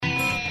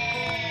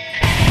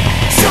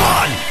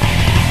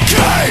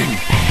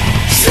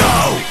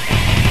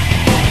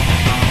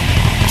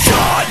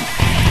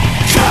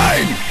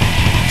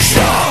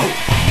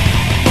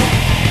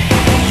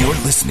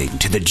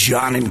to the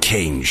John and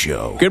Kane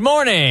Show. Good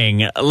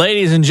morning,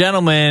 ladies and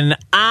gentlemen.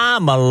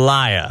 I'm a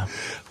liar.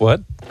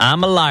 What?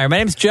 I'm a liar. My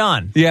name's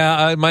John.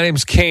 Yeah, my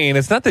name's Kane.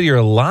 It's not that you're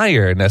a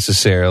liar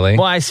necessarily.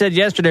 Well, I said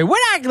yesterday, we're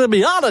not going to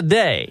be on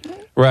today.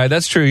 Right,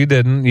 that's true. You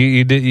didn't.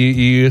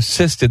 You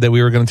insisted that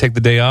we were going to take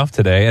the day off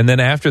today. And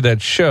then after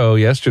that show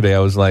yesterday, I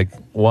was like,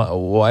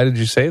 why did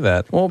you say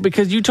that? Well,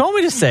 because you told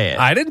me to say it.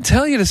 I didn't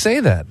tell you to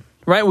say that.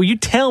 Right, well, you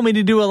tell me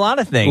to do a lot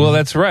of things. Well,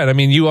 that's right. I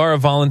mean, you are a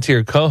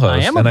volunteer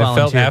co-host. I am a and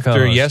volunteer I felt after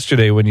co-host.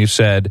 yesterday when you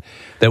said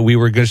that we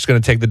were just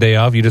going to take the day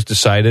off, you just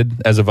decided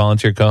as a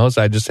volunteer co-host,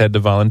 I just had to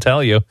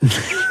volunteer you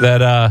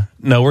that,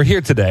 no, we're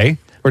here today.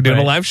 We're doing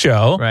a live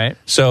show. Right.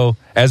 So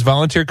as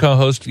volunteer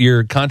co-host,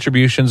 your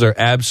contributions are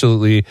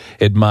absolutely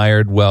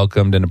admired,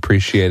 welcomed, and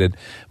appreciated.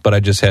 But I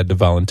just had to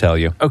volunteer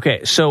you.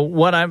 Okay, so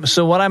what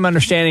I'm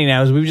understanding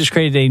now is we've just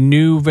created a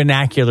new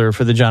vernacular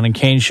for the John and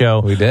Kane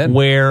Show. We did.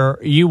 Where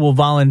you will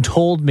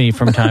voluntold me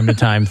from time to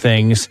time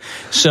things.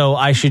 So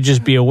I should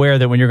just be aware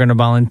that when you're going to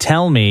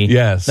volunteer me,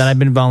 Yes. that I've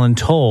been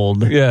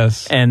voluntold.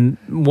 Yes. And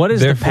what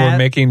is Therefore,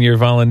 making your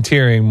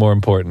volunteering more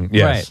important.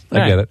 Yes,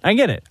 right. I get it. I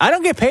get it. I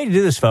don't get paid to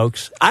do this,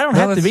 folks. I don't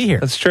have to be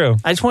here. That's true.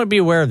 I just want to be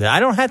aware of that. I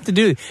don't have to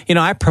do.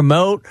 I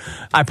promote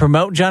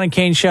John and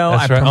Kane Show.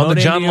 That's I right. On the promote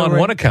John Andy Lon O'Reilly.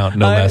 One account,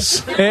 no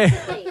less.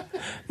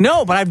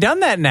 No, but I've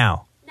done that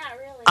now. Not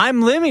really.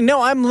 I'm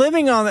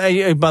living on.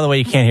 By the way,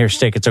 you can't hear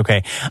Stick. It's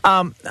okay.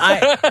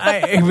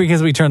 I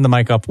because we turned the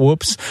mic up.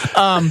 Whoops.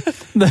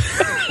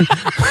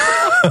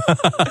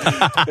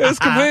 It was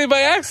completely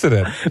by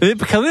accident.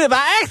 Completely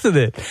by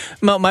accident.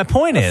 My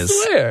point is.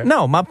 swear.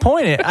 No, my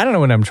point is. I don't know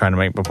what I'm trying to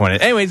make my point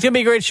is. Anyway, it's going to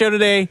be a great show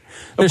today.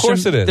 Of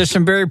course it is. There's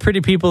some very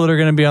pretty people that are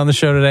going to be on the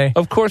show today.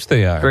 Of course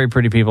they are. Very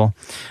pretty people.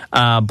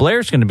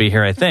 Blair's going to be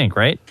here, I think,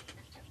 right?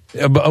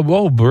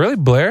 Whoa, really?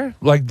 Blair?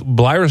 Like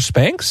Blyra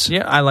Spanks?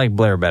 Yeah, I like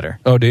Blair better.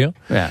 Oh, do you?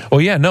 Yeah. Oh,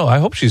 yeah, no, I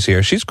hope she's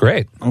here. She's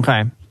great.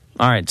 Okay.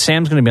 All right.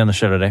 Sam's going to be on the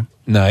show today.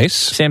 Nice.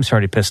 Sam's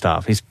already pissed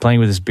off. He's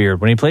playing with his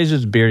beard. When he plays with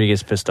his beard, he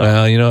gets pissed off.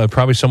 Well,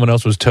 probably someone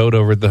else was towed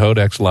over at the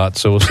Hodex lot,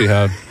 so we'll see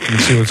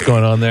what's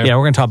going on there. Yeah,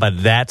 we're going to talk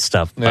about that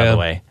stuff, by the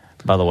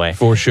way.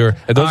 For sure.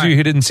 And those of you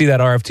who didn't see that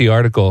RFT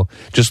article,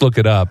 just look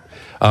it up.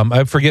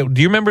 I forget.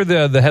 Do you remember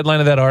the headline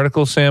of that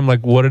article, Sam?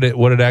 Like what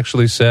it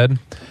actually said?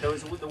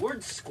 The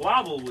word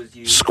squabble was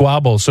used.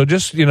 Squabble. So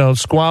just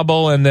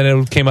squabble, and then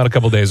it came out a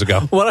couple days ago.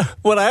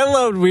 What I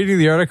loved reading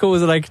the article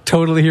was that I could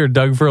totally hear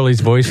Doug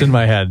Furley's voice in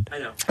my head.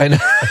 I know.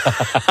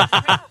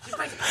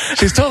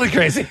 She's totally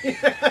crazy.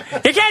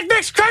 You can't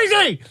mix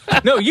crazy!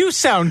 No, you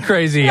sound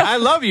crazy. I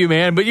love you,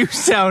 man, but you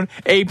sound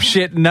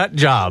apeshit nut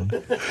job.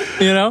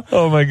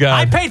 Oh my God.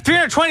 I paid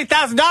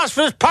 $320,000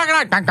 for this parking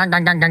lot. Gang, gang,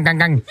 gang, gang, gang, gang,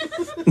 gang.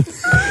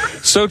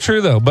 So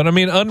true, though. But,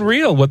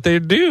 unreal what they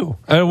do.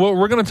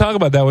 We're going to talk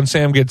about that when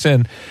Sam gets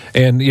in.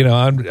 And,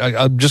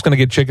 I'm just going to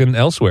get chicken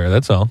elsewhere.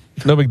 That's all.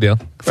 No big deal.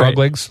 Frog Right.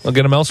 legs, I'll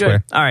get them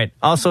elsewhere. Good. All right.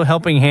 Also,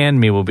 Helping Hand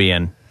Me will be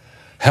in.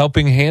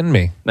 Helping Hand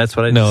Me. That's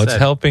what I just No, said. it's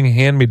Helping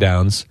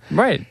Hand-Me-Downs.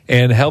 Right.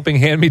 And Helping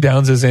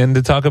Hand-Me-Downs is in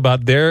to talk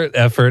about their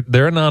effort.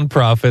 They're a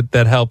nonprofit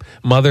that help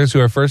mothers who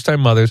are first-time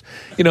mothers,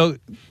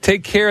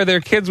 take care of their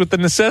kids with the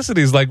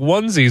necessities like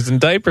onesies and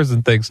diapers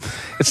and things.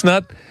 It's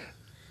not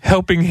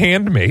Helping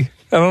Hand Me.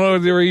 I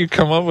don't know where you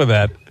come up with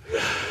that.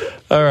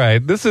 All right.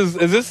 Is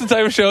this the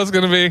type of show it's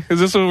going to be? Is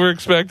this what we're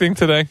expecting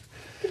today?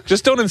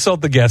 Just don't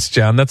insult the guests,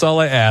 John. That's all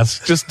I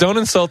ask. Just don't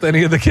insult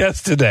any of the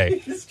guests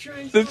today. It's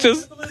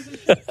just...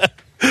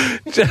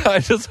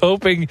 I'm just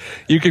hoping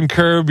you can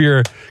curb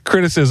your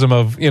criticism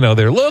of,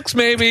 their looks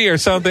maybe or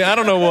something. I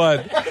don't know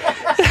what.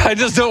 I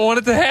just don't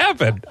want it to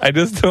happen.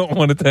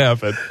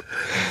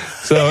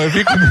 So if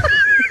you can...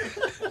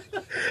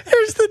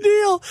 Here's the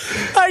deal.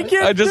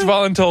 I just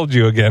voluntold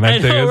you again.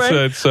 I think know, right?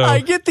 it's I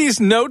get these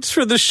notes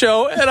for the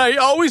show, and I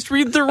always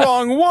read the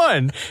wrong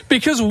one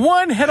because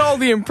one had all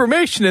the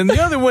information and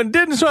the other one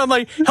didn't. So I'm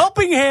like,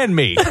 Helping Hand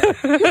Me. So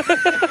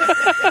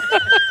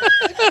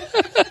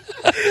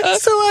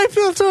I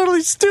feel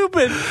totally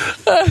stupid.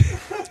 All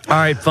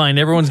right, fine.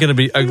 Everyone's going to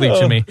be ugly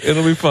to me.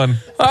 It'll be fun.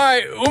 All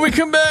right, when we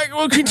come back,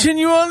 we'll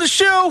continue on the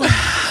show.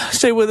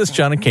 Stay with us,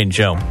 John and Kane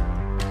Show.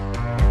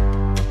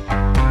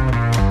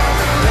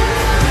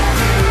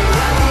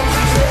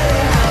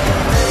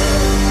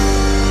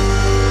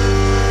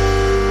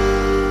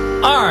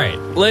 All right,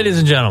 ladies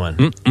and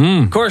gentlemen,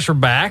 of course we're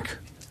back.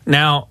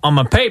 Now, on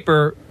my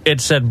paper, it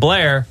said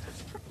Blair.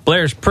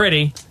 Blair's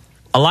pretty.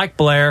 I like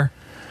Blair.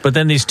 But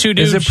then these two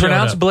dudes Is it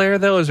pronounced showed up. Blair,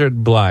 though, or is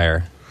it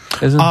Blyer?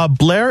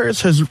 Blair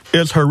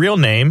is her real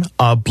name.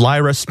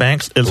 Blyra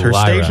Spanks is her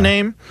Blyra. stage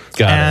name.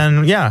 Got it.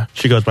 And yeah,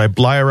 she goes by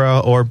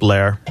Blyra or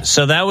Blair.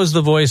 So that was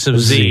the voice of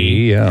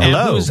Z. yeah. And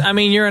Hello.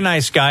 you're a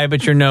nice guy,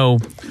 but you're no,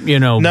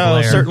 No,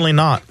 Blair. certainly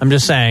not. I'm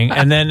just saying.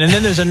 And then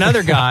there's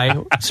another guy.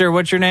 Sir,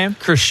 what's your name?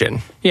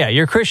 Christian. Yeah,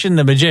 you're Christian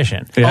the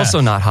Magician.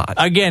 Also not hot.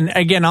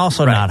 Again,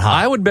 also not hot.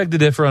 I would beg to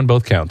differ on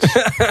both counts.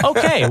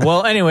 Okay,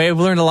 well, anyway, we've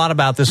learned a lot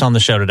about this on the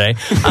show today.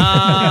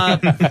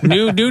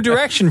 New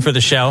direction for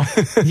the show.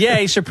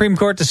 Yay, Supreme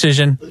Court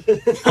decision.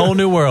 Whole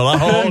new world. A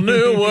whole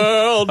new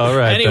world. All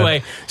right,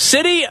 Anyway,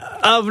 City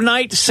of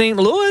Night St.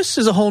 Louis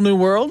is a whole new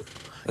world.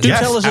 Do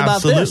tell us about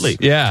absolutely.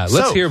 this. Yeah,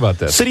 let's hear about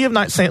this. City of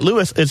Night St.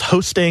 Louis is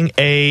hosting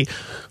a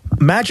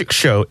magic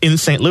show in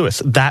St.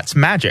 Louis. That's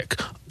Magic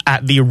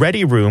at the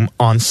Ready Room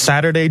on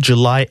Saturday,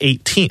 July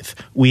 18th.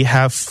 We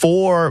have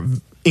 4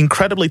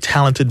 incredibly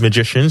talented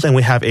magicians, and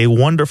we have a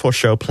wonderful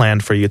show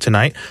planned for you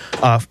tonight,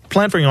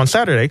 planned for you on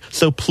Saturday.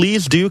 So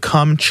please do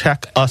come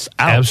check us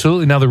out.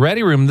 Absolutely. Now the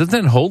Ready Room,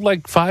 doesn't it hold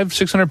like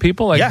 500-600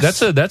 people? Like Yes.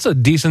 that's a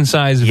decent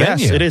sized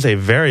venue. Yes, it is a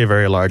very,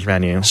 very large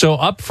venue. So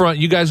up front,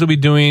 you guys will be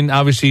doing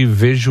obviously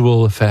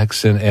visual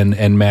effects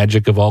and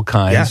magic of all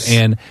kinds. Yes.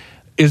 And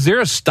is there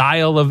a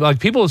style of, like,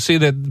 people say,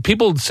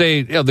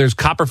 there's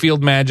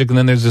Copperfield magic, and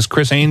then there's this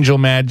Chris Angel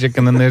magic,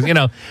 and then there's,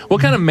 what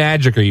kind of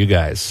magic are you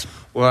guys?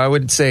 Well, I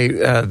would say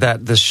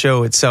that the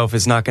show itself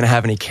is not going to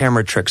have any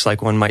camera tricks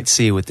like one might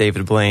see with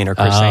David Blaine or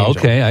Chris Angel.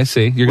 Okay, I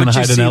see. You're going to What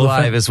you hide an see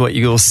elephant? live is what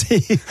you will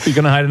see. You're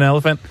going to hide an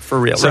elephant? For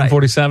real, right.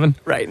 747?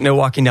 Right, no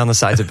walking down the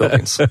sides of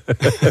buildings.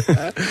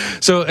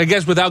 So I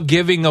guess without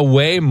giving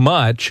away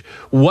much,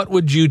 what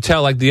would you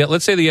tell, like,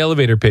 let's say the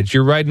elevator pitch.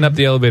 You're riding up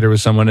the elevator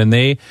with someone, and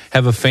they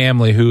have a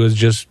family who is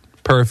just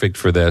perfect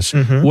for this.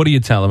 What do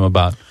you tell them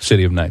about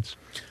City of Nights?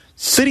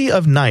 City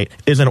of Night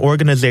is an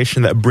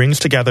organization that brings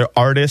together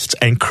artists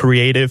and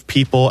creative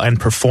people and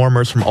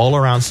performers from all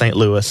around St.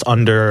 Louis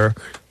under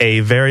a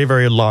very,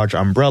 very large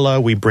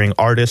umbrella. We bring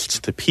artists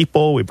to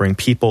people, we bring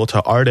people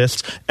to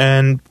artists,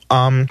 and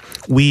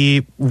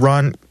we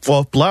run,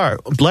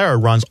 Blair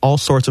runs all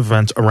sorts of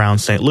events around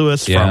St.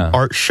 Louis, from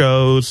art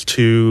shows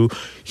to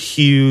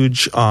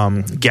huge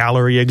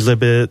gallery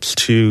exhibits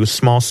to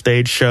small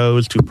stage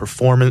shows to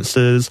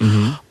performances.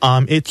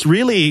 It's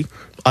really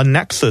a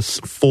nexus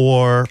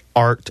for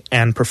art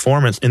and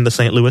performance in the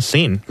St. Louis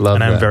scene.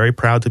 I'm very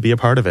proud to be a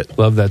part of it.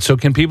 Love that. So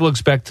can people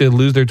expect to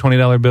lose their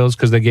 $20 bills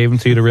because they gave them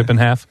to you to rip in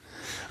half?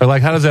 Or,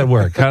 like, how does that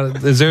work?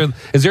 Is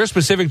there a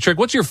specific trick?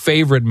 What's your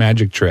favorite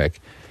magic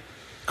trick?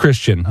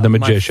 Christian, the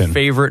magician. My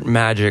favorite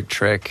magic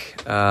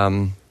trick. I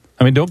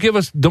mean, don't give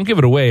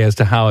it away as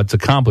to how it's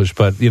accomplished,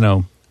 but,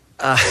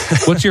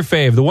 what's your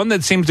fave? The one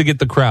that seems to get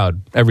the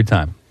crowd every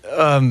time.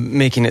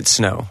 Making it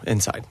snow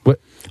inside. What?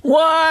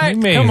 What? You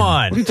mean? Come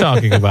on. What are you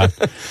talking about?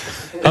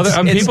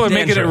 People are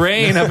making it dandruff.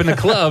 rain up in the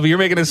club. You're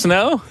making it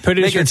snow?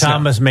 Producer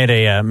Thomas made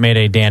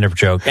a dandruff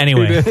joke.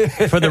 Anyway,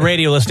 for the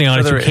radio listening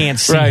audience who can't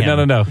see Right,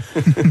 him. no.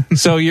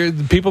 So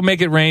people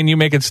make it rain, you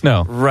make it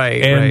snow.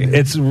 Right, And right.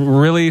 it's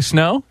really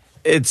snow?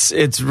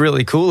 It's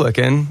really cool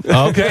looking.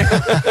 Okay.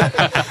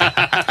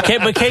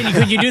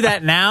 Could you do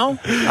that now?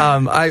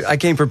 I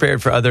came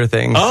prepared for other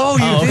things.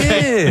 Oh, you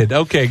did?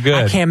 Okay, good.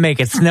 I can't make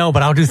it snow,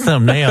 but I'll do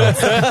something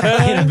else.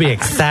 It'll be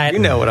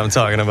exciting. You know what I'm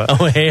talking about.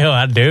 Oh, hell,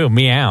 I do.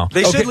 Meow.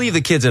 They should leave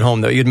the kids at home,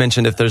 though. You'd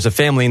mentioned if there's a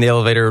family in the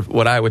elevator,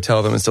 what I would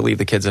tell them is to leave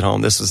the kids at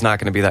home. This is not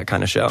going to be that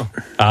kind of show.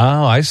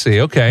 Oh, I see.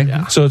 Okay.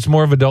 Yeah. So it's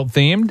more of adult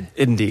themed?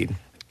 Indeed.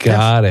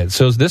 Got it.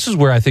 So this is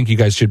where I think you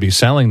guys should be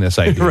selling this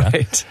idea.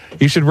 Right.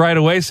 You should right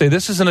away say,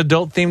 this is an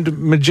adult-themed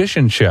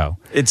magician show.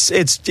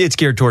 It's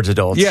geared towards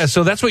adults. Yeah,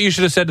 so that's what you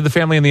should have said to the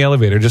family in the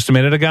elevator just a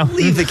minute ago.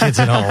 Leave the kids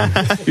at home.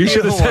 You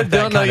should have don't said, want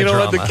that kind you of don't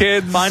let the drama.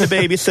 kids... Find a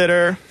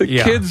babysitter. The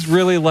kids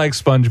really like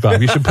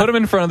SpongeBob. You should put them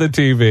in front of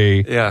the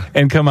TV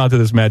and come out to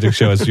this magic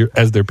show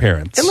as their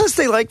parents. Unless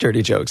they like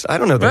dirty jokes. I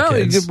don't know their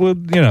kids.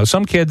 Well,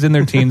 some kids in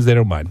their teens, they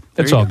don't mind.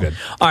 It's all good.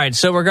 All right,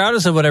 so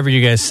regardless of whatever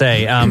you guys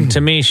say,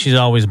 to me, she's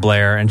always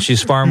Blair, and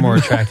she's far more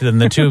attractive than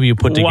the two of you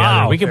put together.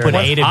 Wow. We could put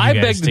 8 of you I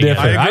guys beg to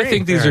together. differ. I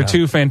think these are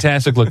two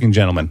fantastic-looking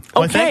gentlemen.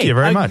 Well, thank you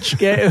very much.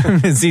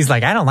 He's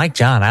like, I don't like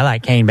John. I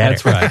like Kane better.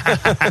 That's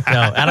right.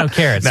 No, I don't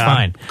care. It's No,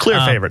 fine.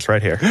 Clear favorites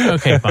right here.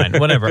 Okay, fine.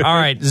 Whatever. All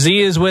right.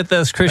 Z is with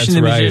us, Christian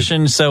That's the right.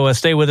 Magician. So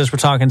stay with us. We're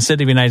talking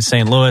City of United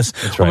St. Louis.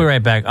 We'll be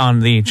right back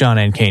on the John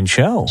and Kane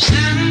Show.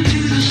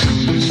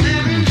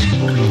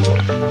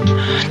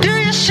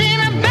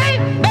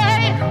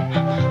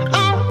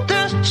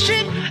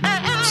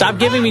 Stop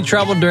giving me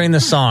trouble during the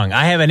song.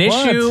 I have an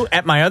issue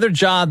at my other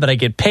job that I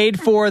get paid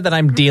for that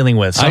I'm dealing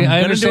with. So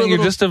I understand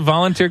you're just a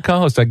volunteer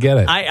co-host. I get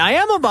it. I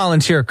am a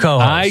volunteer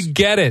co-host. I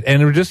get it.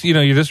 And we're just,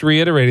 you're just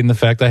reiterating the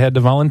fact I had to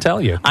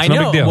volunteer you. It's I no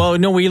know. big deal. Well,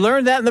 no, we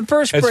learned that in the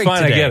first It's break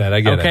fine. today. I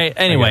get it. Okay.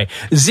 Anyway,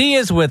 Z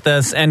is with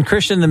us, and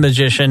Christian the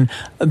Magician.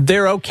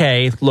 They're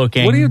okay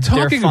looking. What are you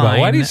They're talking about? fine.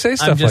 Why do you say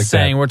stuff I'm just like that?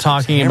 saying we're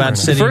talking about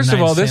City First of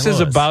all, United this St. is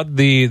Louis. about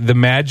the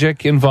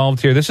magic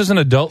involved here. This is an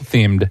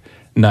adult-themed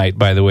night,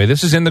 by the way.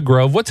 This is in the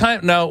Grove. What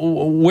time? Now,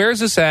 where is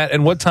this at,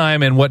 and what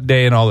time, and what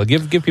day, and all that?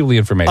 Give people the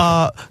information.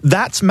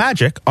 That's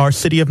Magic. Our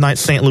City of Night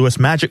St. Louis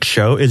Magic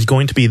Show is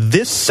going to be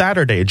this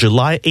Saturday,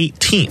 July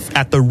 18th,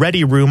 at the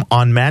Ready Room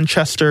on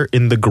Manchester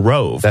in the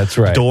Grove. That's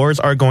right. Doors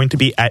are going to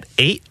be at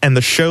 8, and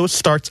the show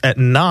starts at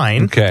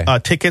 9. Okay.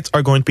 Tickets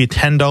are going to be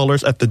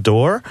 $10 at the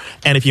door.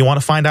 And if you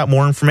want to find out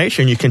more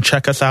information, you can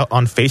check us out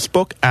on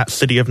Facebook at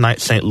City of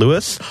Night St.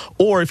 Louis.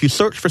 Or if you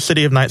search for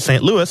City of Night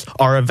St. Louis,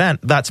 our event,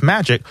 That's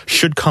Magic,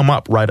 should come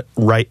up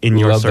right in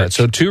your Love search. that.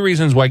 So 2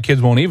 reasons why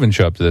kids won't even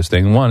show up to this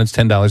thing. 1, it's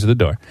 $10 at the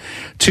door.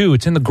 2,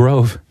 it's in the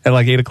Grove at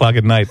like 8 o'clock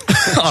at night. So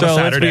let's be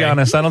Saturday.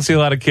 honest, I don't see a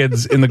lot of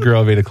kids in the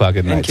Grove 8 o'clock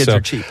at night. kids so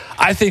are cheap.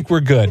 I think we're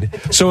good.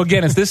 So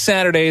again, it's this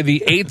Saturday,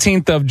 the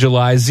 18th of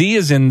July. Z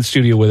is in the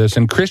studio with us,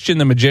 and Christian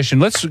the Magician.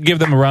 Let's give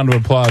them a round of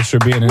applause for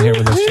being in here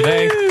with us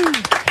today.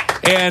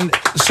 And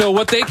so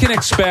what they can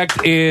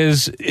expect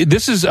is,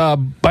 this is,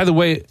 by the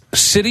way,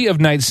 City of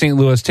Night St.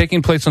 Louis,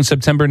 taking place on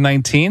September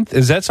 19th.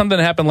 Is that something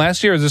that happened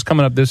last year, or is this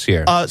coming up this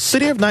year?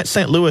 City of Night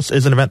St. Louis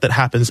is an event that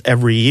happens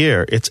every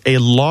year. It's a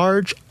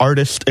large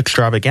artist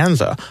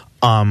extravaganza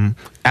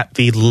at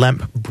the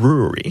Lemp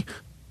Brewery,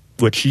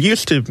 which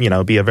used to,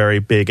 be a very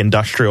big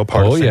industrial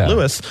part of St.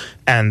 Louis,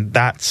 and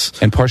that's...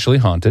 And partially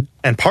haunted.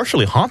 And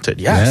partially haunted,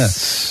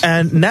 yes.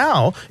 And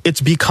now it's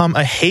become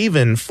a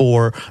haven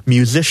for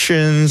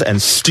musicians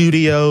and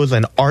studios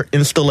and art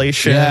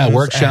installations. Yeah,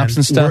 workshops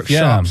and stuff,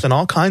 Workshops and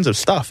all kinds of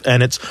stuff.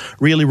 And it's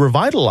really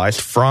revitalized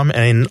from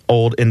an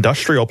old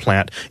industrial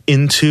plant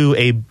into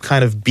a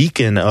kind of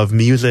beacon of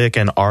music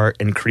and art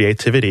and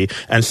creativity.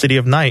 And City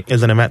of Night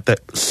is an event that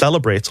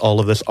celebrates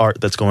all of this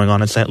art that's going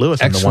on in St. Louis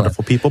and the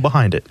wonderful people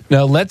behind it.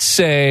 Now, let's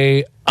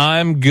say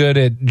I'm good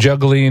at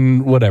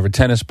juggling, whatever,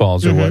 tennis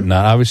balls or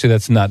whatnot. Obviously,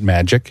 that's not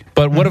magic.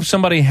 But what if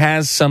somebody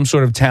has some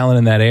sort of talent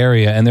in that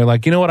area and they're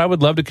like, you know what, I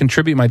would love to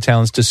contribute my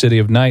talents to City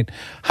of Night.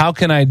 How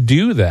can I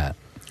do that?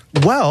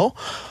 Well,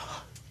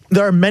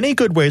 there are many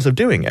good ways of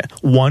doing it.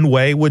 One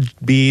way would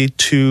be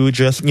to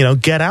just,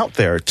 get out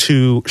there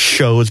to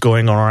shows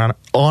going on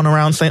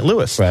around St.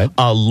 Louis. Right.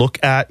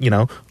 Look at,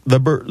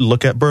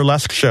 look at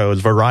burlesque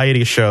shows,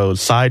 variety shows,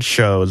 side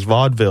shows,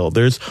 vaudeville.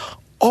 There's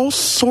all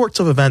sorts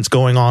of events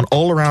going on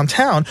all around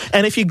town.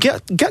 And if you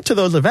get to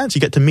those events,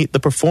 you get to meet the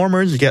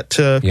performers, you get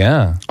to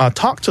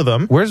talk to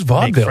them. Where's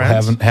vaudeville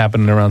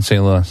happening around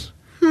St. Louis?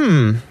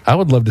 I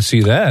would love to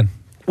see that.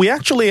 We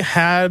actually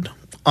had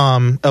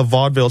a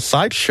vaudeville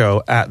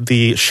sideshow at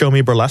the Show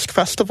Me Burlesque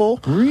Festival.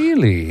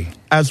 Really?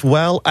 As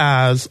well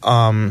as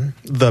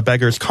the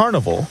Beggars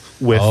Carnival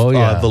with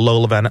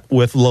Lola Van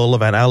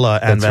Ella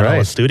and Van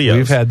Ella Studios.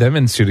 We've had them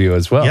in studio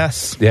as well.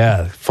 Yes.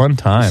 Yeah, fun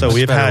times. So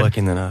we've better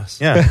looking than us.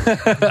 Yeah,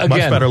 much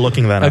better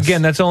looking than us.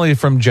 Again, that's only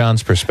from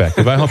John's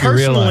perspective. I hope you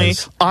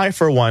realize. I,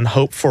 for one,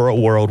 hope for a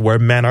world where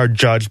men are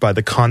judged by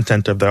the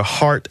content of their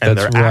heart and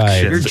their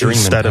actions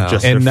instead of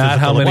just and their not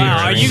how many.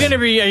 Wow, are you going to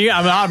be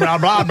blah, blah,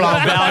 blah,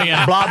 blah,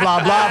 valiant, blah,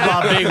 blah, blah,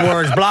 blah, big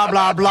words, blah,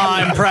 blah,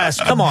 blah,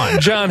 impressed. Come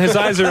on. John, his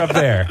eyes are up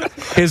there.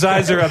 His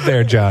eyes are up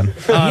there, John.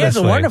 Honestly. He has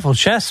a wonderful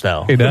chest,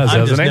 though. He does,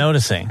 I'm doesn't just he?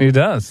 noticing. He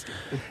does.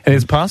 And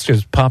his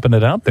posture's popping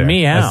it out there.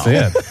 Meow.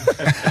 That's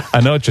it. I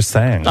know what you're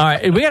saying. All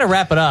right, we got to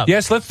wrap it up.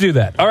 Yes, let's do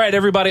that. All right,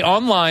 everybody,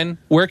 online,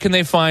 where can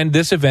they find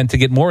this event to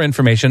get more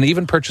information and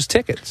even purchase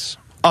tickets?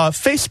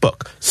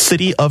 Facebook,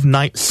 City of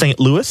Night St.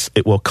 Louis.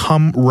 It will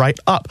come right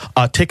up.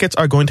 Tickets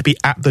are going to be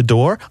at the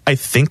door. I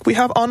think we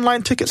have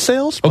online ticket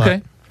sales.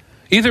 Okay.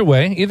 Either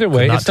way,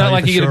 it's not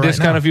like you get a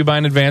discount if you buy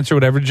in advance or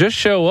whatever. Just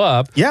show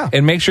up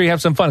and make sure you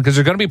have some fun because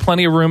there's going to be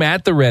plenty of room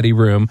at the Ready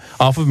Room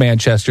off of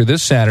Manchester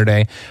this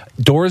Saturday.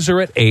 Doors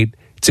are at 8.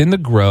 It's in the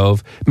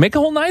Grove. Make a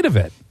whole night of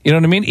it. You know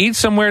what I mean? Eat at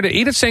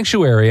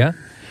Sanctuaria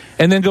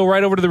and then go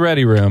right over to the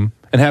Ready Room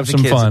and have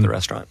some fun. At the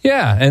restaurant.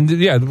 Yeah, and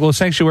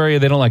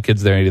Sanctuaria, they don't like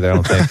kids there either, I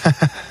don't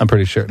think. I'm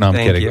pretty sure. No, I'm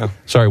kidding. You.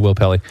 Sorry, Will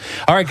Pelly.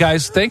 All right,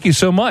 guys, thank you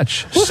so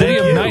much. City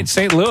of Night,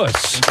 St. Louis.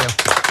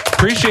 Thank you.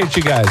 Appreciate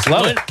you guys.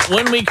 Love it.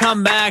 When we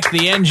come back,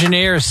 the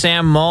engineer,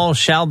 Sam Mull,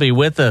 shall be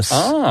with us.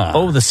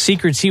 Oh, the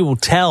secrets he will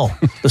tell,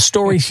 the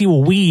stories he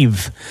will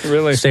weave.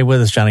 Really? Stay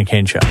with us, John and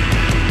Kane Show.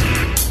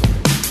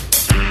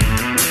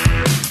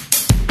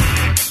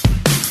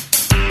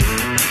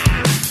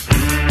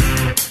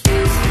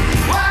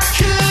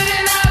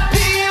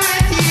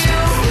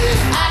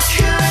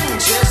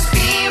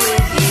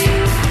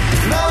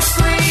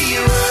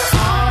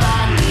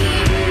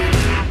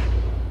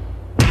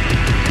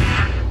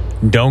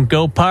 Don't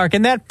go park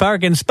in that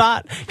parking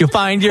spot. You'll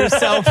find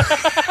yourself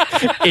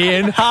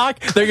in Hawk.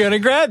 They're going to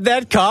grab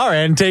that car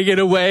and take it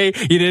away.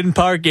 You didn't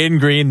park in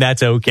green.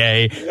 That's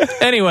okay.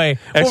 Anyway.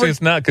 Actually,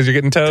 it's not because you're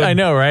getting towed. I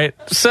know, right?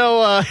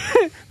 So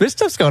this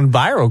stuff's going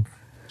viral.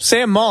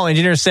 Sam Mull,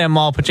 Engineer Sam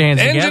Mull, put your hands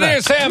together.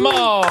 Engineer Sam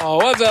Mull.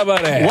 What's up,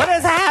 buddy? What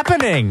is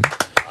happening?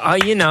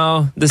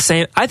 The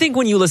same. I think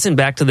when you listen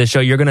back to the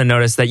show, you're going to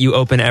notice that you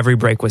open every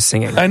break with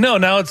singing. I know.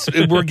 Now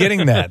we're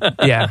getting that.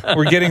 Yeah.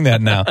 We're getting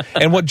that now.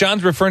 And what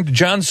John's referring to,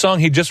 John's song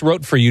he just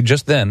wrote for you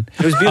just then,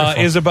 it was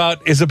beautiful. is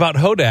about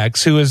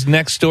Hodax, who is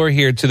next door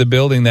here to the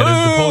building that is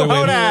the Polar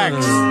Wave.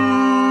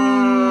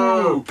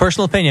 Hodax!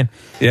 Personal opinion.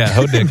 Yeah,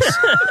 Hodix.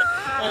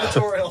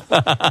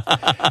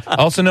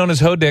 Also known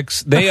as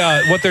Hodix. They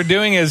what they're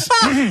doing is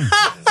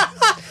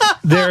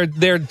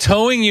they're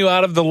towing you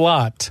out of the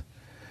lot.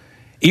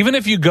 Even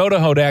if you go to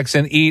Hodax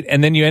and eat,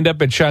 and then you end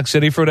up at Shock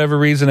City for whatever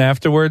reason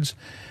afterwards,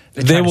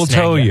 they will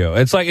tow you.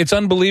 It's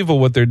unbelievable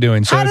what they're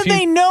doing. So how do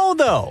they know,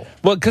 though?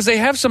 Well, because they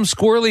have some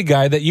squirrely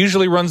guy that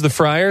usually runs the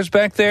fryers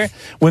back there.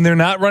 When they're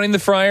not running the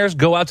fryers,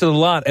 go out to the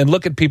lot and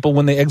look at people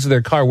when they exit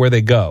their car where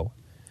they go.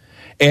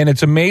 And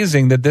it's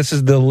amazing that this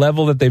is the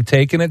level that they've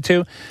taken it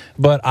to.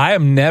 But I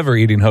am never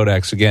eating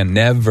Hodak's again.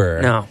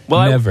 Never. No.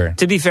 Well, never.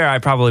 To be fair, I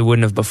probably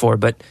wouldn't have before,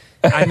 but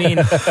I mean,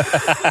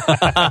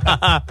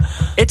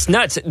 it's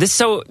nuts.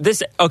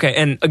 Okay,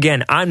 and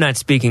again, I'm not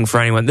speaking for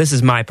anyone. This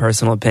is my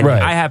personal opinion.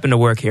 Right. I happen to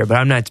work here, but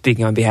I'm not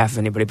speaking on behalf of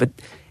anybody. But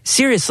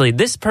seriously,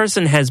 this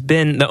person has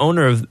been the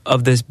owner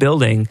of this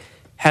building,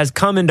 has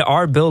come into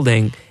our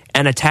building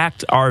and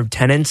attacked our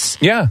tenants,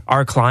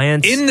 our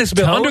clients. In this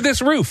building, under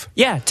this roof.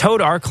 Yeah, towed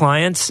our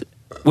clients.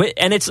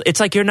 And it's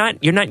like you're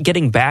not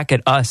getting back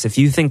at us if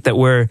you think that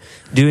we're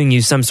doing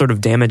you some sort of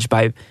damage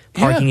by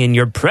parking in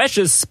your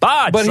precious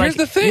spots. But here's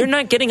the thing. You're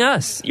not getting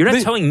us. You're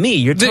not towing me.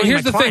 You're towing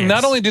Here's my the thing. clients.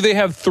 Not only do they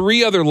have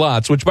 3 other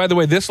lots, which, by the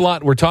way, this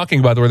lot we're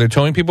talking about where they're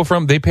towing people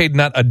from, they paid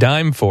not a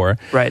dime for.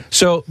 Right.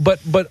 So, but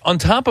on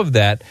top of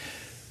that,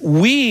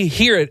 we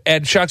here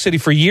at Shock City,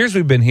 for years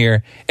we've been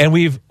here, and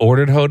we've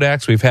ordered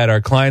Hodak's. We've had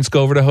our clients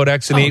go over to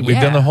Hodak's and eat. We've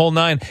done the whole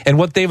 9. And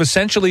what they've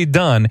essentially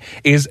done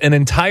is an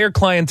entire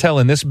clientele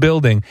in this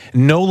building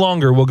no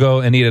longer will go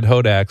and eat at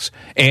Hodak's.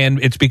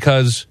 And it's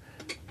because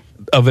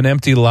of an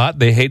empty lot.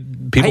 They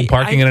hate people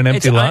parking in an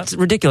empty lot. It's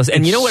ridiculous.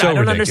 And you know what so I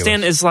don't ridiculous.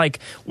 understand is, like,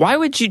 why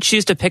would you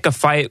choose to pick a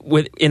fight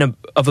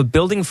of a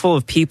building full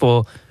of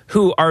people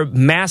who are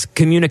mass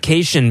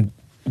communication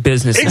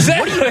businesses?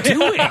 Exactly. What are you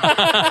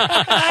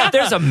doing?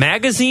 There's a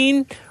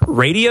magazine,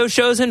 radio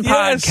shows and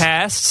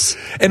podcasts,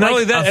 and not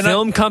only that, a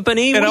film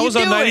company. And What I are was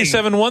you on doing?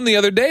 97.1 the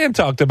other day and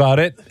talked about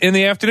it in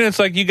the afternoon. It's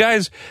like, you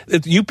guys,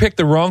 you picked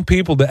the wrong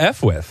people to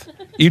F with.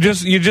 You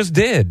just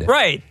did.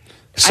 Right.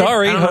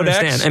 Sorry, I don't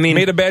understand. Hodak's I mean,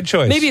 made a bad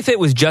choice. Maybe if it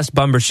was just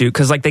Bumbershoot,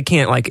 because like they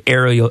can't like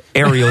aerial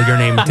your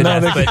name to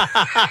death.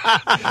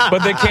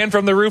 But they can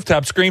from the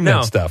rooftop scream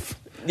that stuff.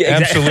 Yeah,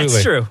 absolutely,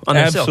 that's true. On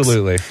their silks.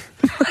 Absolutely.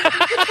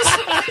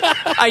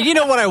 You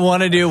know what I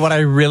want to do? What I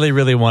really,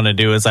 really want to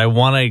do is I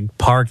want to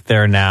park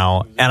there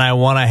now, and I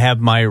want to have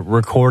my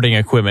recording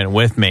equipment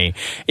with me.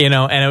 You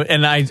know,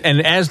 and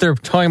as they're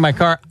towing my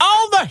car,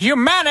 all the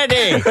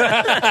humanity!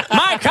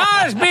 My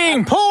car is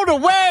being pulled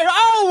away.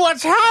 Oh,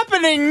 what's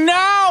happening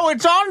now?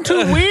 It's on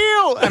 2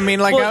 wheels. I mean,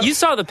 like, well, you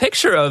saw the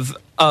picture of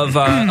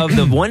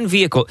the one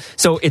vehicle.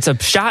 So it's a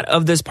shot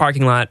of this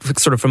parking lot,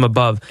 sort of from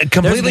above. A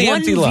completely There's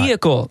empty one lot.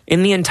 vehicle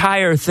in the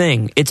entire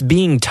thing. It's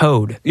being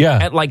towed. Yeah.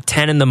 At like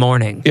 10 in the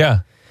morning.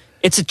 Yeah.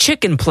 It's a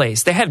chicken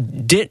place. They have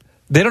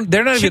They're not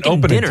even chicken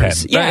open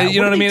dinners. at 10. Yeah,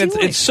 you know what I mean?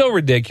 It's so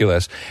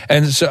ridiculous.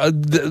 And so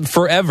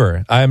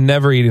forever, I am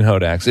never eating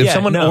Hodak's. If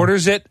someone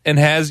orders it and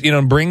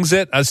brings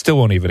it, I still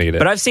won't even eat it.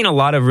 But I've seen a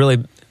lot of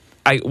really,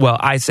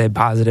 I say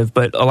positive,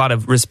 but a lot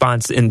of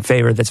response in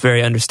favor that's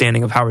very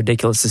understanding of how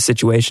ridiculous the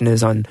situation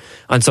is on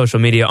social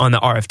media, on the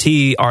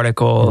RFT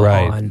article,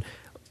 on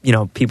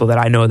people that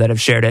I know that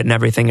have shared it and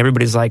everything.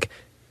 Everybody's like,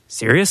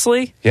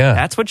 seriously? Yeah.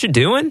 That's what you're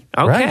doing?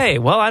 Okay. Right.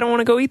 Well, I don't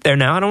want to go eat there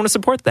now. I don't want to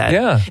support that.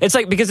 Yeah. It's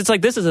like, because it's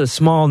like, this is a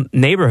small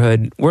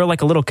neighborhood. We're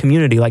like a little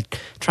community, like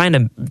trying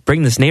to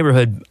bring this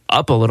neighborhood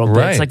up a little bit.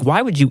 Right. It's like,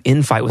 why would you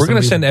infight with We're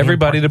going to send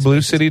everybody to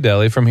Blue City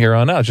Deli from here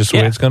on out. Just the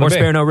way it's going to be. Or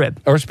Spare No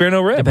Rib. Or Spare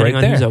No Rib, Depending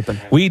right on there. who's open.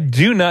 We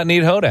do not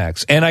need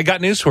Hodak's. And I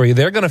got news for you.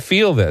 They're going to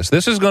feel this.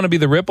 This is going to be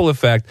the ripple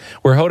effect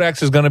where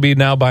Hodak's is going to be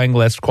now buying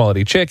less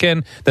quality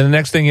chicken. Then the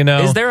next thing you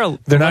know, Is there a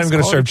they're not less even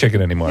going to serve quality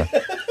chicken anymore.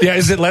 Yeah,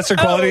 is it lesser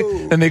quality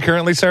than they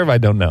currently serve? I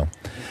don't know.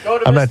 Go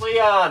to Miss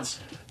Leon's.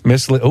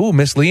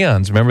 Miss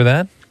Leon's. Remember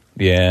that?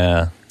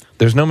 Yeah.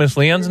 There's no Miss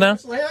Leon's now?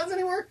 Miss Leon's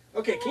anymore?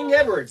 Okay, King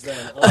Edward's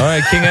then. All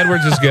right, King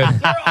Edward's is good.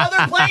 There are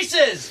other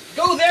places.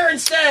 Go there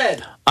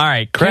instead. all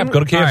right, Crap, go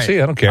to KFC. all right,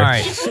 I don't care.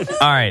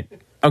 All right.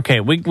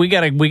 Okay, we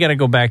gotta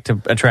go back to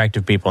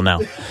attractive people now.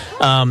 So,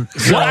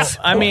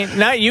 I mean,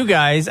 not you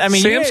guys. I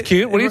mean, Sam's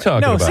cute. What are you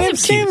talking about?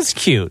 Sam's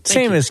cute.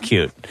 Sam is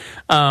cute.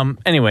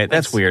 Anyway,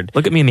 that's weird.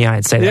 Look at me in the eye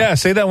and say that. Yeah,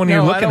 say that when you're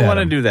No, looking I don't at want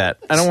to him. do that.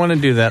 I don't want to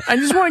do that. I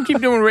just want to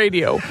keep doing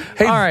radio.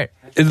 Hey, all right.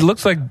 It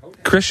looks like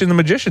Christian the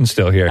Magician's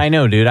still here. I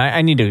know, dude.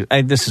 I need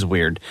to. This is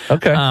weird.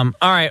 Okay. All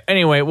right.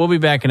 Anyway, we'll be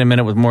back in a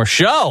minute with more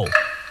show.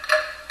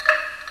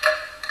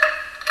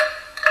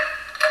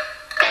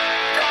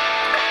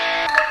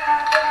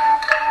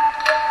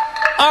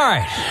 All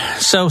right.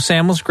 So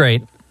Sam was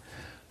great.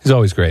 He's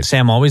always great.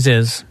 Sam always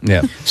is.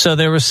 Yeah. So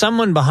there was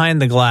someone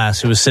behind the glass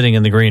who was sitting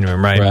in the green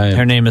room, right? Right.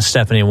 Her name is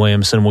Stephanie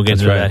Williamson. We'll get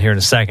That's into right. that here in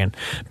a second.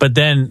 But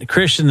then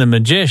Christian the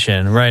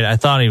Magician, right? I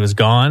thought he was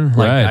gone.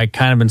 Like, Right. I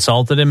kind of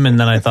insulted him, and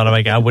then I thought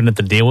I wouldn't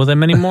have to deal with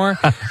him anymore.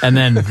 And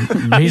then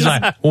he's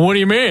like, well, what do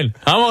you mean?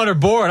 I'm on her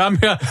board. I'm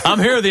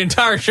here the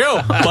entire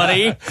show,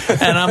 buddy.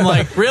 And I'm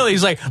like, really?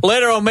 He's like,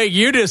 later I'll make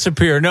you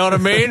disappear. Know what I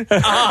mean?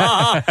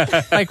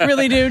 Like,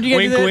 really, dude? You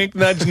Wink, wink,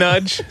 nudge,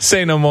 nudge.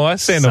 Say no more.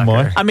 Say no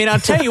more. I mean, I'll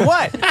tell you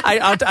what.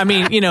 I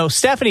mean,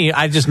 Stephanie,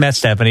 I just met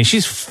Stephanie.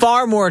 She's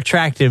far more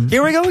attractive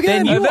Here we go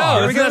again. than you I know, are.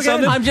 here we go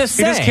again. I'm just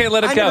You saying. just can't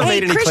let it I go. never Hey,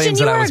 made any Christian, claims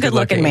you that I are was a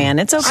good-looking good-looking. man.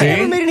 It's I okay.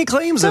 never made any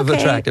claims of okay.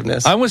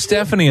 attractiveness. I'm with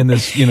Stephanie in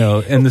this,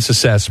 in this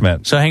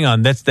assessment. So hang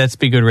on. That's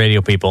Be Good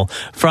Radio people.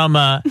 From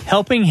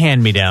Helping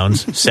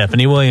Hand-Me-Downs,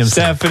 Stephanie Williams.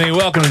 Stephanie,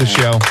 welcome to the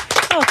show.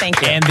 Oh,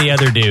 thank you. And the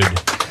other dude.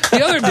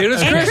 The other dude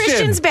is And Christian.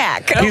 Christian's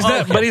back.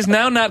 But he's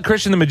now not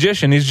Christian the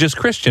Magician. He's just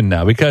Christian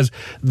now because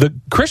the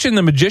Christian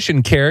the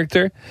Magician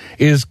character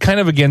is kind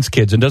of against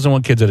kids and doesn't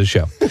want kids at his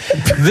show.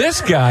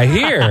 This guy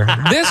here,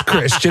 this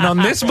Christian on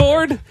this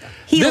board,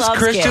 this loves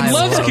Christian kids.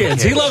 loves I love kids.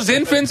 kids. He loves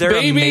infants, They're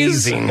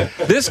babies. amazing.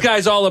 This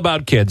guy's all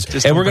about kids.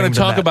 Just And don't we're going bring to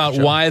them talk back, about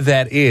Joe. why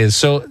that is.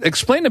 So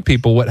explain to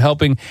people what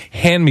Helping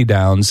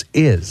Hand-Me-Downs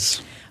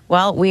is.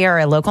 Well, we are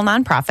a local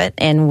nonprofit,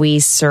 and we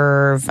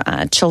serve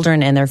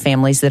children and their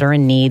families that are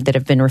in need that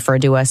have been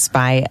referred to us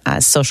by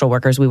social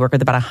workers. We work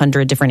with about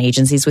 100 different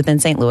agencies within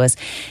St. Louis,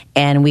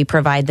 and we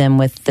provide them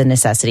with the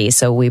necessities.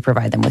 So we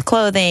provide them with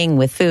clothing,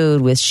 with food,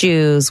 with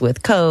shoes,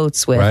 with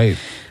coats, with Right.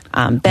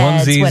 beds,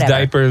 Onesies, whatever.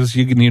 diapers,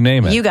 you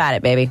name it. You got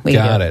it, baby. We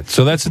Got do. it.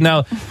 So that's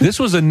now,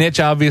 this was a niche,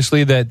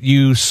 obviously, that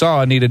you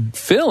saw needed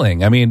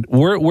filling. I mean,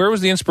 where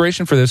was the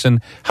inspiration for this, and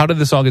how did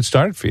this all get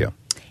started for you?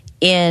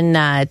 In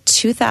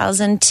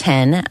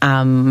 2010,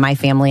 my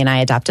family and I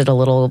adopted a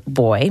little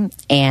boy,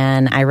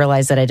 and I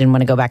realized that I didn't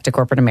want to go back to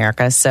corporate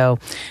America. So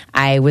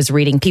I was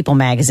reading People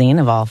magazine,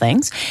 of all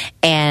things,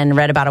 and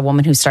read about a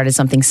woman who started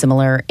something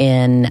similar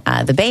in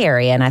the Bay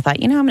Area. And I thought,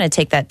 I'm going to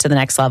take that to the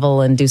next level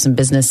and do some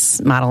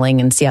business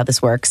modeling and see how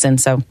this works. And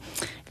so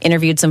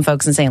interviewed some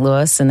folks in St.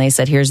 Louis, and they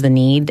said, here's the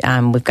need.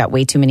 We've got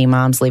way too many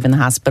moms leaving the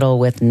hospital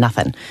with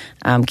nothing.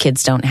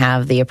 Kids don't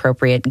have the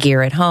appropriate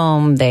gear at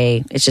home.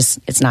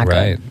 It's not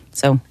Right. good.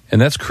 So, And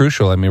that's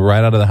crucial. I mean,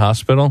 right out of the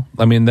hospital.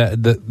 I mean,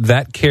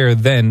 that care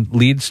then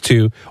leads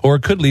to, or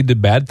it could lead to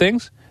bad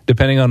things,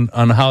 depending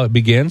on how it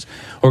begins,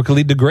 or it could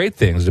lead to great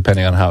things,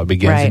 depending on how it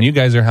begins. Right. And you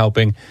guys are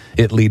helping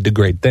it lead to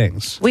great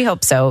things. we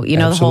hope so. The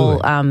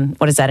Absolutely. whole,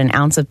 what is that? An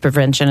ounce of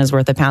prevention is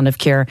worth a pound of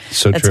cure.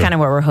 So That's true. kind of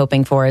what we're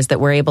hoping for, is that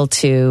we're able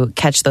to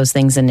catch those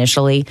things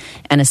initially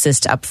and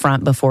assist up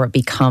front before it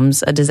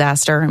becomes a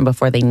disaster and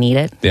before they need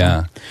it.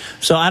 Yeah.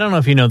 So I don't know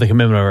if you know the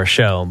commitment of our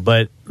show,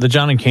 but the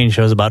John and Kane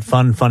Show is about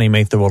fun, funny,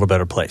 make the world a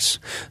better place.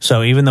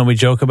 So even though we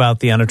joke about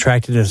the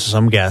unattractiveness of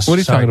some guests, What are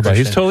you sorry, talking about?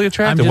 He's Christian. totally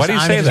attractive. Why do you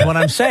say that? What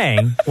I'm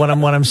saying, what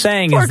I'm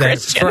saying Poor is that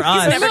Christian. for He's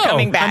us, never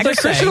coming back. I'm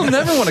just Christian saying. will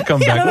never want to come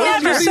back.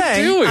 What never. is he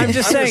Saying. doing? I'm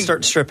just I'm going to saying.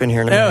 start stripping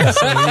here in a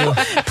minute.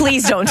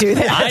 Please don't do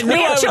that. I knew We I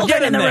have would children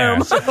get in the there.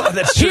 room.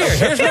 That's true.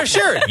 Here's my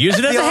shirt. Use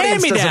it as The a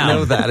audience doesn't hand-me-down.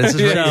 know that. It's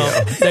just radio.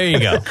 So, there you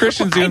go.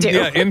 Christian's doing do.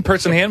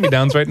 in-person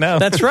hand-me-downs right now.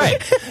 That's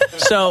right.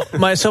 So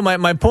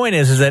my point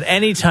is that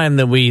any time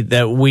that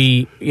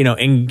we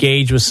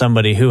engage with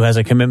somebody who has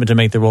a commitment to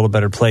make the world a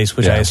better place,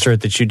 which Yeah. I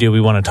assert that you do,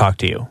 we want to talk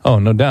to you. Oh,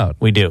 no doubt.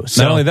 We do.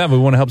 So, Not only that, but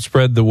we want to help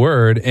spread the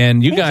word.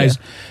 And you guys,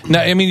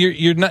 now, I mean,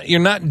 you're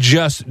not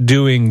just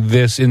doing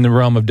this in the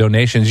realm of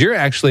donations. You're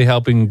actually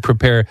helping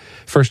prepare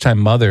first-time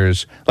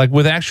mothers, like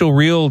with actual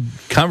real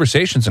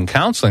conversations and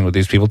counseling with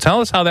these people. Tell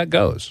us how that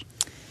goes.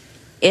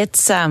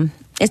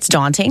 It's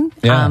daunting.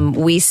 Yeah.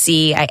 We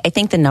see, I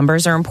think the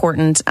numbers are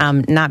important,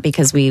 not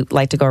because we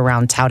like to go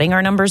around touting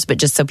our numbers, but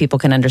just so people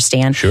can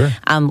understand. Sure.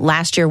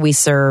 Last year we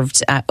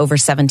served over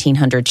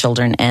 1,700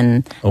 children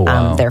and Oh,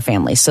 wow. their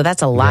families. So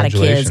that's a lot of kids,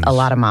 Congratulations. a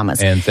lot of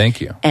mamas. And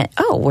thank you. And,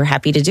 we're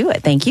happy to do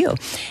it. Thank you.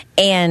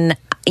 And,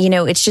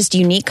 it's just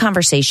unique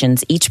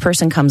conversations. Each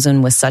person comes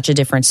in with such a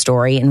different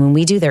story. And when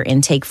we do their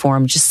intake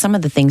form, just some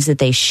of the things that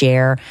they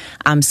share,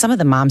 some of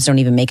the moms don't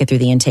even make it through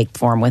the intake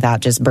form without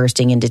just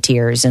bursting into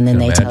tears. And then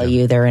they tell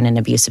you they're in an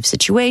abusive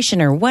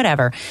situation or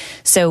whatever.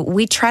 So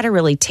we try to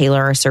really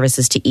tailor our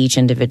services to each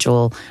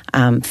individual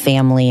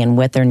family and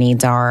what their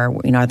needs are.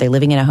 Are they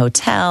living in a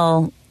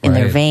hotel? In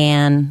their Right.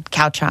 van,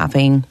 couch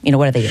hopping,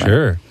 what are they doing?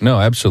 Sure. No,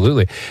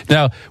 absolutely.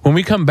 Now, when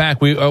we come back,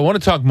 I want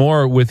to talk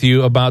more with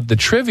you about the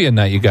trivia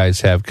night you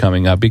guys have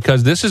coming up,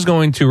 because this is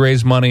going to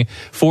raise money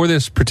for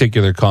this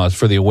particular cause,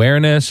 for the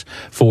awareness,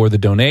 for the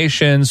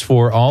donations,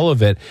 for all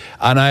of it.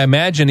 And I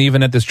imagine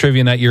even at this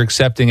trivia night, you're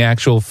accepting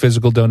actual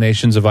physical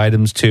donations of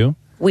items too?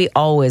 We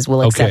always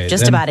will accept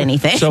just then- about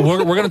anything. So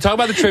we're going to talk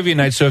about the trivia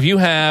night. So if you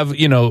have,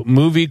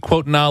 movie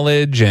quote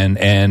knowledge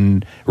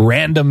and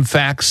random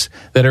facts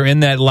that are in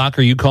that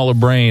locker you call a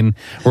brain,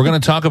 we're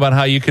going to talk about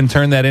how you can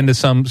turn that into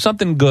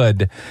something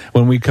good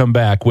when we come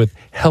back with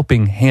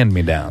Helping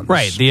Hand-Me-Downs.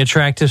 right, the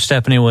attractive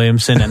Stephanie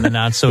Williamson and the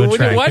not so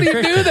attractive. Why do you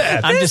Christian. do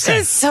that? I'm just saying.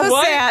 This is so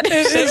sad.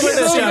 Stay with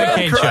us, John I'm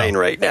Kane crying Show.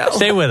 right now.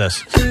 Stay with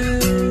us.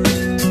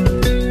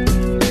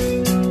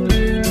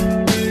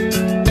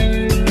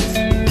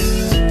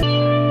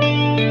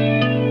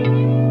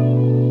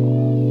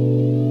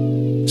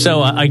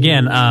 So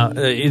again,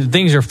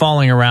 things are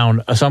falling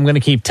around. So I'm going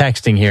to keep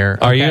texting here.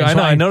 Are you? Okay, I so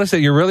know. I noticed that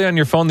you're really on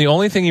your phone. The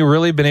only thing you've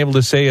really been able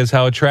to say is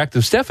how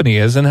attractive Stephanie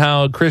is and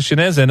how Christian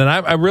is, and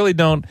I really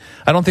don't.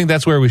 I don't think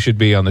that's where we should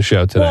be on the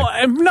show today.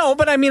 Well, no,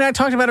 but I mean, I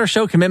talked about our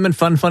show, commitment,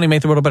 fun, funny,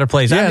 make the world a better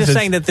place. Yes, I'm just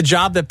it's- saying that the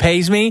job that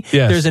pays me,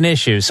 Yes. there's an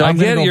issue. So I I'm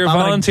get gonna it. go, You're a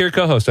volunteer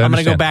co-host. I'm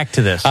going to understand. go back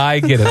to this. I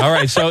get it. All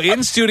right. So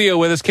in studio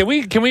with us, can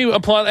we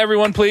applaud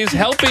everyone, please?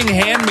 Helping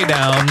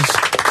Hand-Me-Downs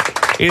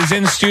is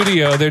in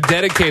studio. They're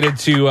dedicated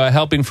to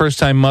helping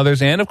first-time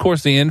mothers and, of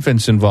course, the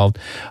infants involved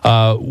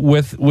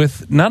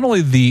with not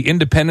only the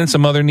independence a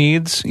mother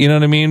needs, you know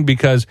what I mean?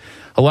 Because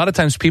a lot of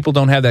times people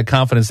don't have that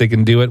confidence they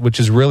can do it, which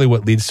is really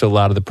what leads to a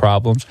lot of the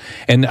problems.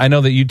 And I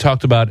know that you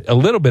talked about a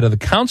little bit of the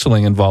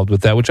counseling involved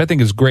with that, which I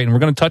think is great, and we're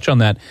going to touch on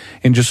that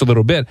in just a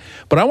little bit.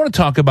 But I want to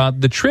talk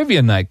about the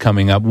trivia night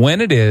coming up,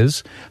 when it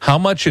is, how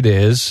much it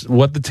is,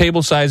 what the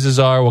table sizes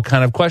are, what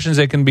kind of questions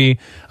they can be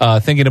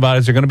thinking about.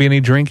 Is there going to be any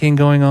drinking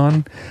going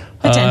on?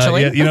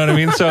 Potentially. Yeah, you know what I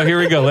mean? So here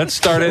we go. Let's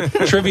start it.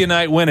 Trivia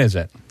night, when is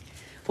it?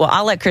 Well,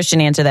 I'll let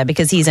Christian answer that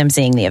because he's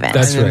emceeing the event.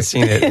 That's I haven't right.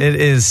 seen it. It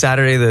is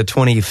Saturday the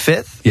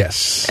 25th.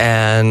 Yes.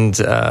 And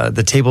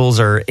the tables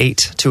are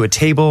 8 to a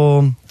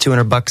table,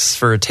 $200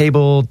 for a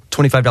table,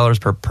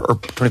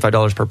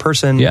 $25 per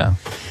person. Yeah.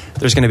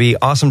 There's going to be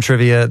awesome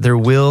trivia. There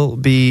will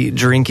be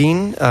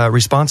drinking,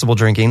 responsible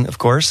drinking, of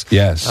course.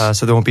 Yes.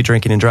 So there won't be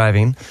drinking and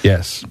driving.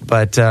 Yes.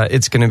 But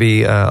it's going to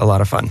be a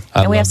lot of fun.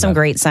 I And we love have some that.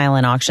 great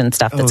silent auction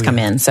stuff that's come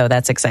in, so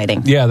that's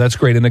exciting. Yeah, that's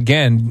great. And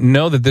again,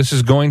 know that this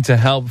is going to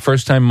help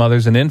first-time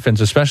mothers and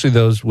infants, especially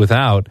those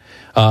without,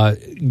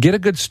 get a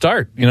good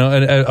start,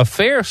 a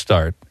fair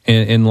start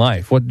in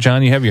life. What,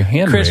 John, you have your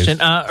hand Christian,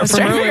 raised.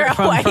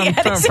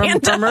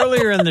 from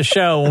earlier in the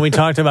show when we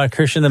talked about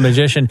Christian the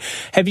Magician,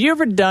 have you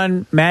ever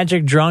done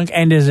magic drunk,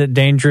 and is it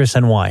dangerous,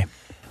 and why?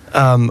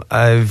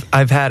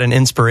 I've had an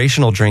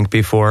inspirational drink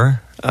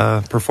before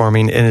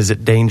performing, and is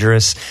it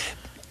dangerous?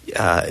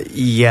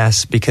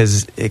 Yes,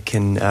 because it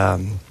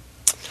can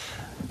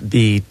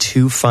be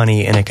too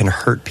funny, and it can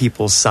hurt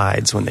people's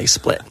sides when they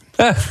split.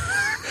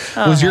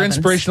 Was your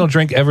inspirational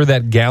drink ever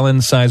that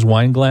gallon-sized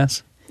wine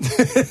glass?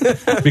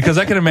 Because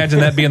I can imagine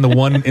that being the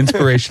one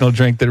inspirational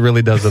drink that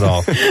really does it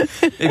all.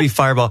 Maybe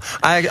Fireball.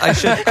 I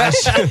should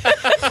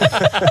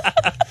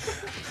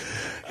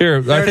Here,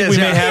 I think we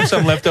may have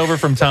some left over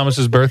from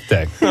Thomas's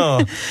birthday.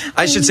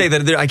 I should say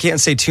that I can't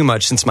say too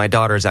much since my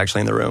daughter is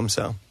actually in the room.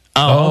 So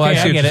Oh, okay, I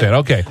see what get you it. said.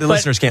 Okay. the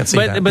listeners can't see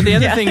that. But the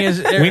other thing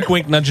is, Wink,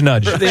 wink, nudge,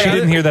 nudge. She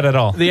didn't hear that at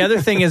all. the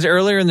other thing is,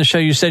 earlier in the show,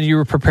 you said you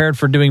were prepared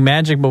for doing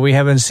magic, but we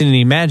haven't seen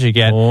any magic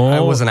yet. I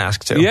wasn't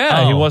asked to.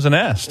 Yeah, he Oh. wasn't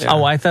asked.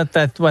 Oh, I thought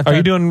that. Are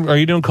you doing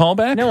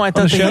callback? No, I on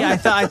thought the show?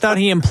 I thought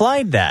he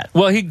implied that.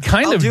 Well, he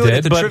kind I'll of do did. it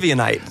at the but, trivia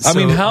night. I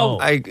mean, so how?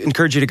 I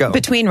encourage you to go.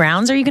 Between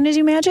rounds, are you going to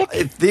do magic?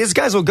 If these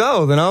guys will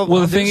go, then I'll.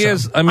 Well, I'll the thing do some.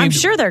 is, I mean, I'm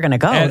sure they're going to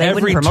go. at They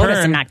every wouldn't promote us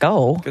turn- and not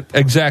go.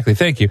 Exactly.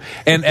 Thank you.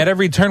 And at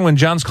every turn when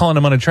John's calling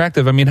him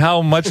unattractive, I mean,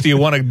 how much do you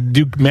want to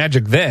do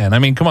magic then? I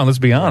mean, come on, let's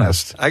be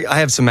honest. I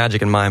have some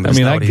magic in mind. But I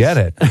mean, I it's not get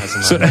what it.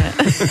 he's-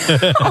 has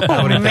in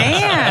mind. Oh,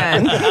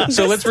 man.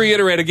 So let's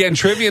reiterate again.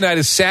 Trivia night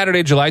is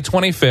Saturday, July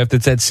 25th.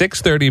 It's at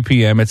 6:30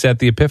 p.m. It's at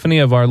the Epiphany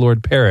of Our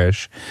Lord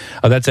Parish.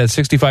 That's at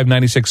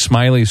 6596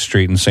 Smiley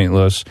Street in St.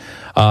 Louis.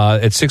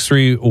 At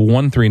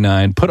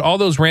 63139. Put all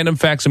those random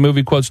facts and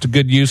movie quotes to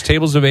good use.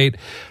 Tables of 8,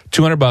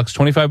 $200,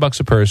 $25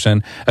 a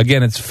person.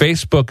 Again, it's a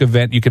Facebook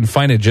event. You can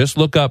find it. Just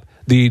look up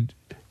the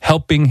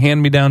Helping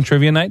Hand Me Down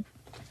Trivia Night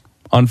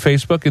on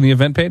Facebook in the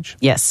event page.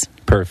 Yes.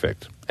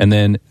 Perfect. And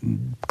then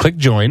click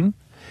join,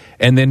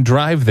 and then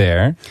drive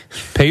there,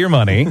 pay your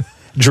money,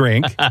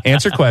 drink,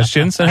 answer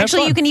questions, and have Actually,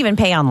 fun. you can even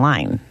pay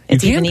online. You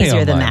It's can even pay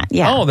easier than online. that.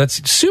 Yeah. Oh,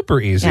 that's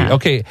super easy. Yeah.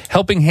 Okay,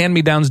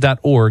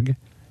 helpinghandmedowns.org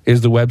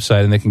is the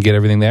website, and they can get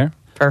everything there.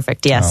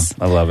 Perfect. Yes.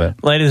 Oh, I love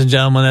it. Ladies and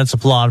gentlemen, that's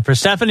applaud for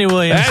Stephanie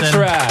Williamson. That's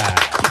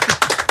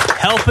right.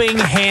 Helping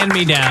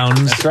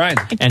hand-me-downs. That's right.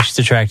 And she's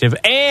attractive.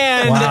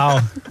 And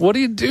What are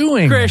you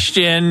doing?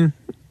 Christian,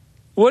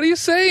 What are you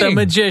saying? the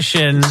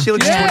magician. She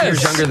looks 20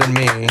 years Yes. younger than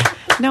me.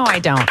 No, I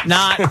don't.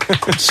 Not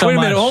so Wait a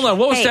much. minute. Hold on.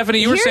 What was Hey, Stephanie?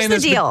 You were here's saying the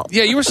this. deal.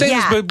 Yeah, you were saying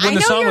this, but when I the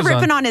know song you're was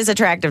ripping on. on his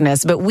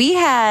attractiveness, but we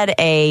had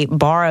a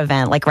bar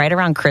event like right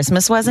around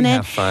Christmas, wasn't it?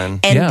 have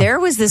fun. And Yeah. there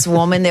was this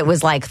woman that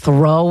was like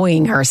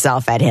throwing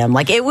herself at him.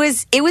 Like it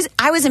was.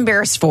 I was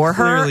embarrassed for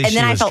her, Clearly and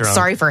then she I was felt drunk.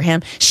 sorry for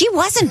him. She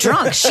wasn't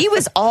drunk. She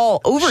was all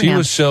over She him.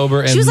 was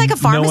sober She was and like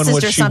a knowing pharmacist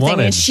what or she something,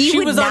 wanted. and she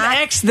would was not. on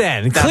X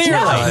then. That's Clearly.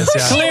 what it was,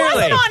 yeah. She Clearly.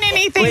 wasn't on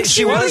anything. Wait,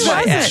 she was really my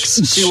wasn't.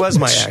 ex. She was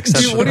my ex.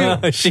 That's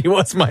what She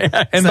was my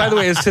ex. And by the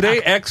way, is today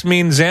X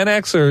mean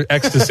Xanax or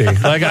ecstasy?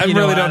 Like, I You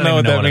know, really don't know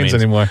what that means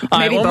anymore. All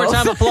right, Maybe one more both.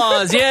 time,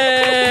 applause.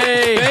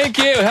 Yay! Thank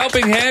you.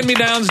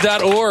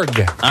 Helpinghandmedowns.org.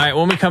 All right,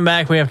 when we come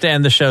back, we have to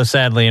end the show,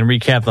 sadly, and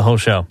recap the whole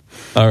show.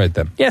 All right,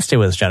 then. Yeah, stay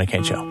with us, Johnny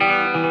Kane Show.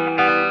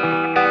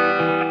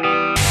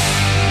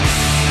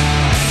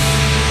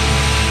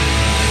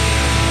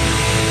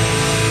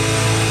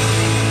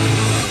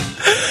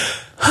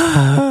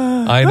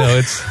 I know,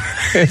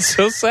 it's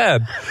so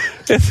sad.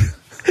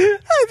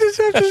 I just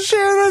have to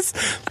share this.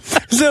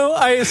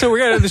 So we're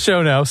gonna end the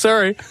show now.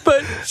 Sorry,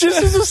 but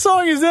just as the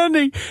song is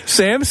ending,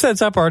 Sam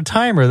sets up our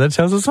timer that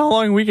tells us how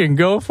long we can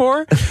go for,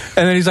 and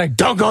then he's like,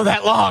 "Don't go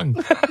that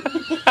long."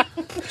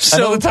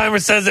 So the timer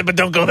says it, but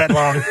don't go that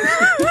long.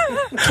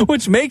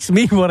 which makes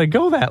me want to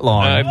go that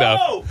long. I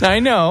know. I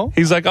know.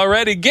 He's like,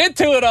 already, get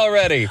to it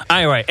already.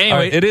 All right. Anyway, All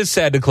right, it is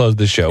sad to close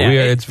the show.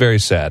 Yeah, It's very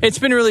sad. it's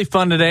been really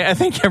fun today. I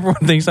think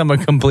everyone thinks I'm a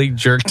complete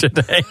jerk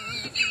today.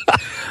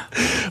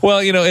 Well,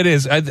 it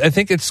is. I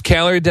think it's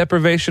calorie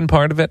deprivation,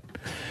 part of it.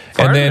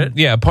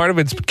 Part of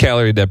it's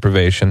calorie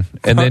deprivation.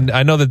 And then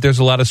I know that there's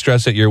a lot of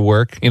stress at your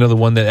work, the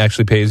one that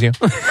actually pays you.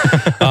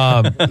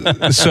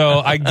 So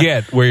I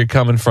get where you're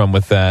coming from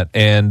with that.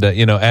 And,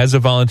 as a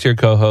volunteer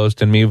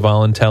co-host and me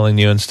voluntelling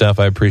you and stuff,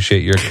 I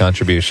appreciate your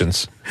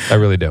contributions. I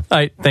really do.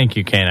 Thank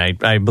you, Kane.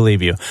 I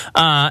believe you.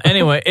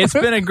 Anyway, it's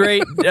been a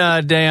great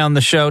day on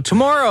the show.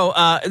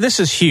 Tomorrow, this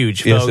is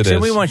huge, folks. Yes, it is.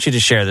 And we want you to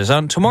share this.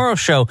 On tomorrow's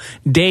show,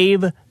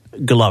 Dave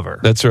Glover.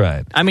 That's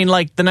right. I mean,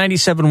 like the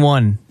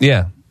 97.1.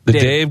 Yeah. The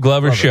Dave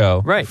Glover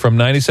Show, right, from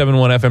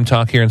 97.1 FM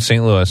Talk here in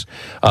St. Louis.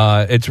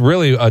 It's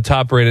really a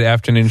top-rated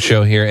afternoon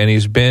show here, and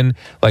he's been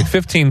like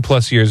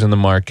 15-plus years in the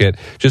market.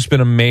 Just been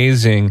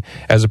amazing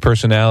as a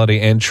personality,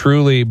 and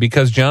truly,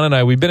 because John and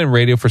I, we've been in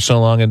radio for so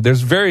long, and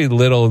there's very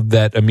little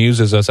that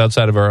amuses us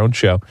outside of our own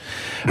show.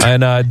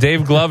 And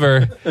Dave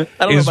Glover... I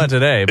don't know about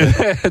today,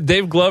 but...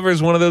 Dave Glover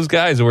is one of those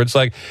guys where it's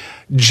like...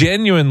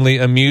 genuinely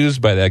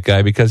amused by that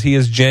guy because he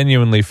is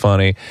genuinely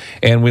funny,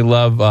 and we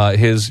love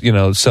his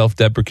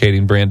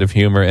self-deprecating brand of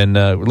humor, and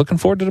we're looking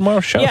forward to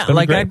tomorrow's show. Yeah,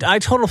 like I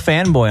total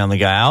fanboy on the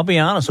guy. I'll be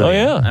honest with you.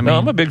 Oh yeah,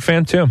 I'm a big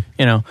fan too.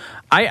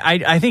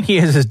 I think he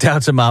has his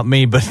doubts about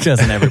me, but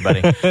doesn't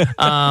everybody?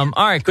 All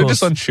right, cool. They're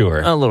just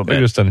unsure. A little bit.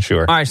 They're just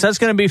unsure. All right, so that's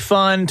going to be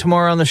fun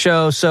tomorrow on the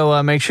show,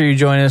 so make sure you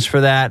join us for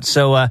that.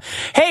 So,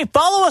 hey,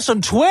 follow us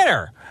on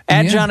Twitter.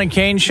 At John and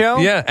Kane Show?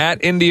 Yeah, at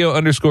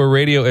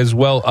Indio_radio as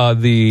well.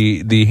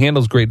 The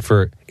handle's great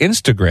for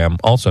Instagram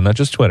also, not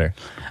just Twitter.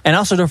 And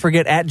also don't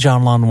forget at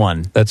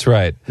JohnLon1. That's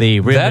right.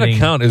 That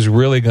account is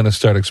really going to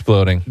start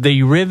exploding.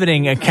 The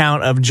riveting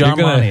account of John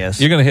Lonius.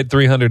 You're going to hit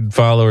 300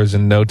 followers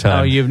in no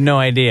time. Oh, you have no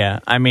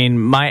idea. I mean,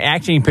 my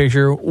acting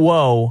picture,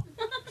 whoa.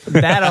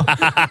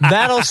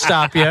 That'll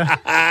stop you.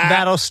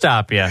 That'll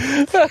stop you.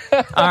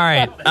 All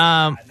right.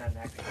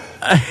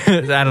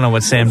 I don't know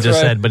what Sam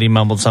just said, but he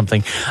mumbled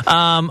something.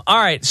 All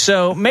right,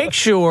 so make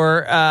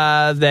sure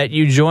that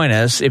you join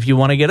us if you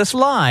want to get us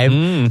live,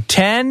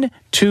 10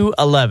 to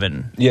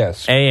 11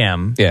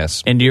 a.m.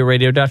 Yes.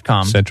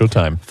 IndioRadio.com. Central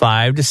Time.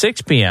 5 to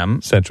 6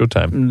 p.m. Central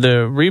Time.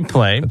 The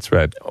replay. That's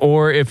right.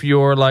 Or if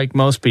you're like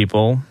most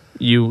people,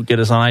 you get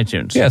us on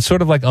iTunes. Yeah, it's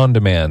sort of like on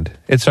demand.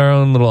 It's our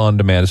own little on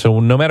demand. So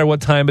no matter what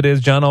time it is,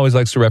 John always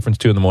likes to reference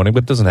 2 in the morning,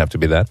 but it doesn't have to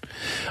be that.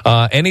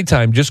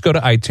 Anytime, just go to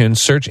iTunes,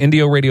 search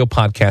Indio Radio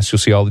Podcast. You'll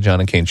see all the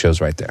John and Kane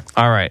shows right there.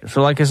 All right.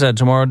 So like I said,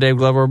 tomorrow Dave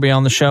Glover will be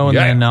on the show, and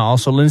then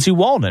also Lindsay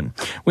Walden.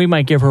 We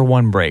might give her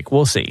one break.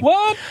 We'll see.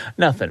 What?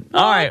 Nothing.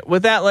 What? All right.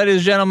 With that, ladies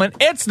and gentlemen,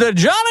 it's the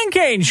John and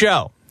Kane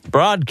Show.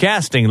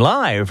 Broadcasting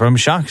live from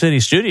Shock City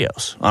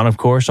Studios on, of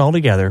course,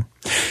 altogether,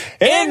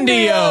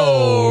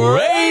 Indio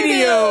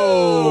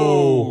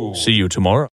Radio. See you tomorrow.